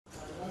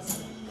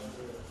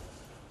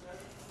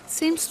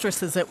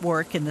seamstresses at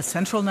work in the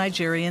central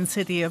Nigerian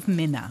city of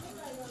Minna.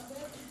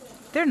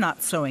 They're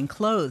not sewing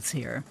clothes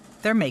here,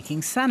 they're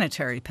making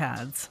sanitary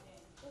pads.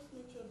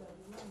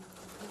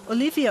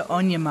 Olivia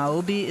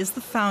Onyemaobi is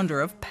the founder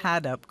of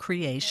Pad Up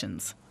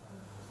Creations.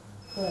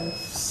 5,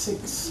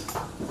 6,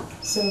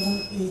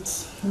 7,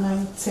 8,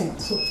 9, 10.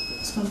 So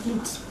it's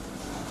complete.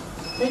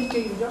 Thank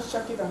you. You just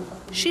check it out.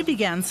 She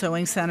began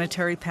sewing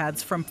sanitary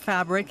pads from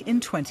fabric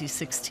in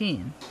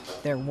 2016.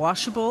 They're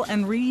washable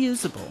and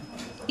reusable.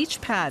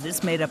 Each pad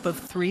is made up of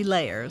 3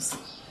 layers.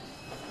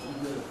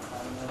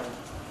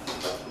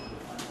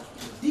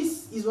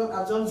 This is what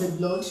absorbs the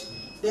blood.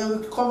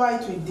 Then we cover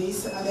it with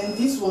this, and then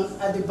this one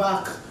at the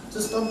back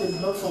to stop the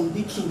blood from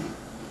leaking.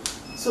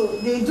 So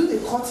they do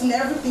the cutting,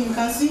 everything. You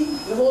can see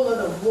a whole lot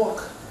of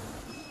work.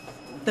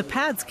 The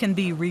pads can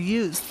be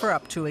reused for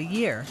up to a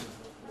year.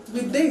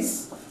 With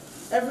this,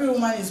 every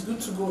woman is good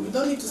to go. You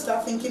don't need to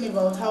start thinking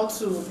about how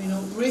to,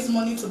 raise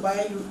money to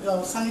buy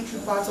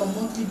sanitary pads on a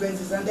monthly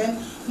basis. And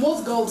then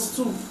most girls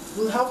too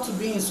will have to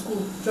be in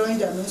school during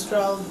their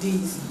menstrual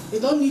days. They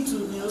don't need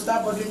to,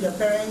 start bothering their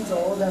parents or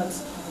all that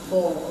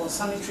for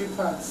sanitary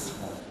pads.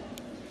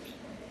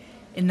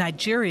 In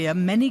Nigeria,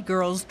 many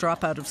girls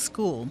drop out of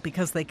school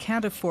because they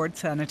can't afford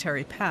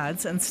sanitary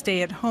pads and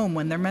stay at home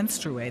when they're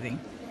menstruating.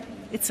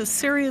 It's a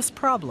serious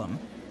problem,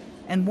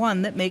 and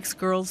one that makes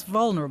girls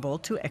vulnerable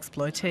to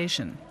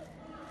exploitation.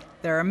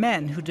 There are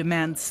men who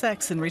demand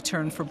sex in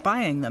return for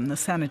buying them the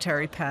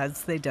sanitary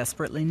pads they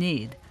desperately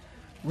need.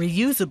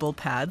 Reusable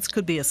pads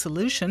could be a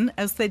solution,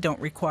 as they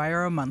don't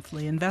require a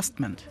monthly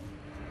investment.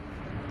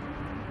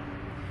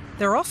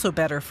 They're also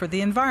better for the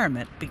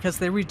environment because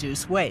they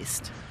reduce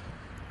waste.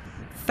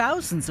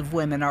 Thousands of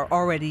women are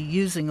already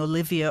using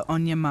Olivia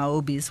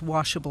Onyemaobi's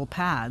washable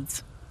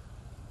pads.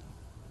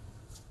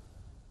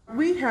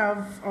 We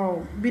have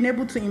been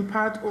able to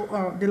impact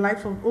the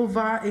lives of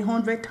over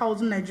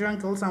 100,000 Nigerian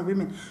girls and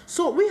women.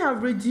 So we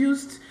have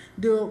reduced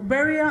the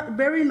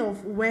burying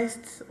of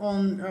waste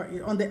on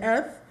the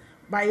earth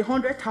by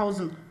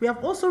 100,000. We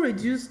have also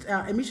reduced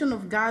emission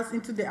of gas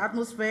into the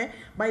atmosphere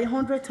by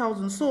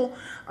 100,000. So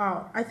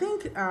I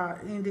think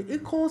in the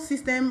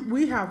ecosystem,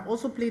 we have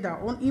also played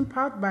our own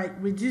impact by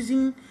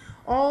reducing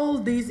all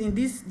these in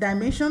this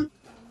dimension.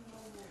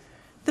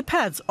 The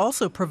pads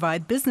also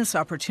provide business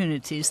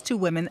opportunities to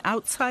women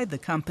outside the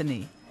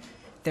company.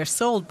 They're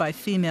sold by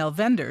female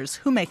vendors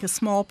who make a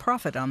small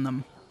profit on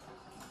them.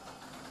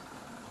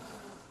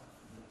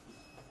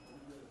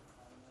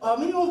 Our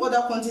minimum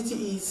order quantity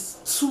is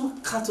 2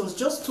 cartons,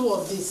 just 2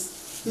 of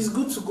this. It's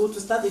good to go to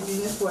start a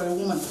business for a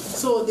woman.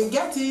 So they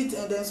get it,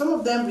 and then some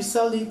of them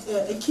resell it.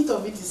 A kit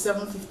of it is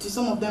 750.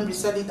 Some of them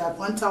resell it at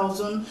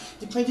 1,000,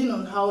 depending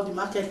on how the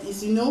market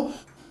is,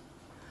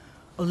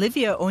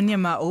 Olivia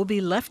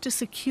Onyemaobi left a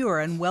secure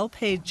and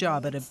well-paid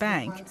job at a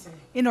bank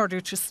in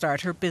order to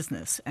start her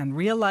business and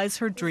realize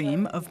her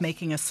dream of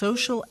making a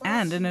social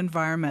and an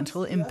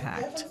environmental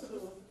impact.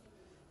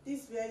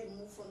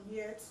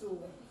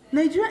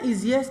 Nigeria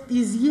is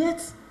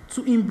yet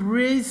to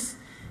embrace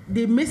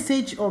the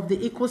message of the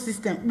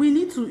ecosystem. We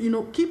need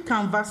to, keep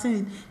canvassing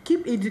it,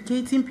 keep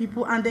educating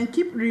people, and then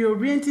keep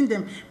reorienting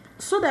them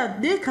so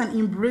that they can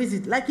embrace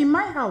it. Like in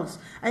my house,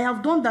 I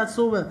have done that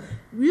so well.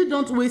 You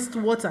don't waste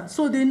water.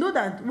 So they know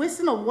that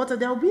wasting of water,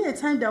 there will be a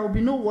time there will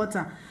be no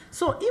water.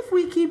 So if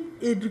we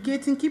keep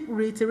educating, keep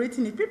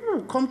reiterating it, people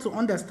will come to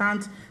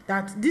understand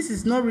that this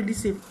is not really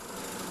safe.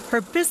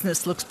 Her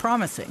business looks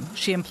promising.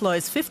 She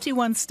employs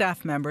 51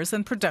 staff members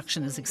and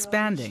production is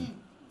expanding.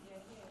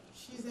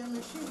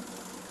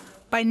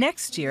 By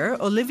next year,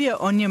 Olivia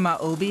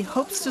Onyemaobi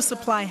hopes to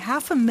supply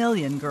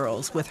 500,000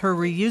 girls with her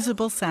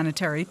reusable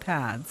sanitary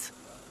pads.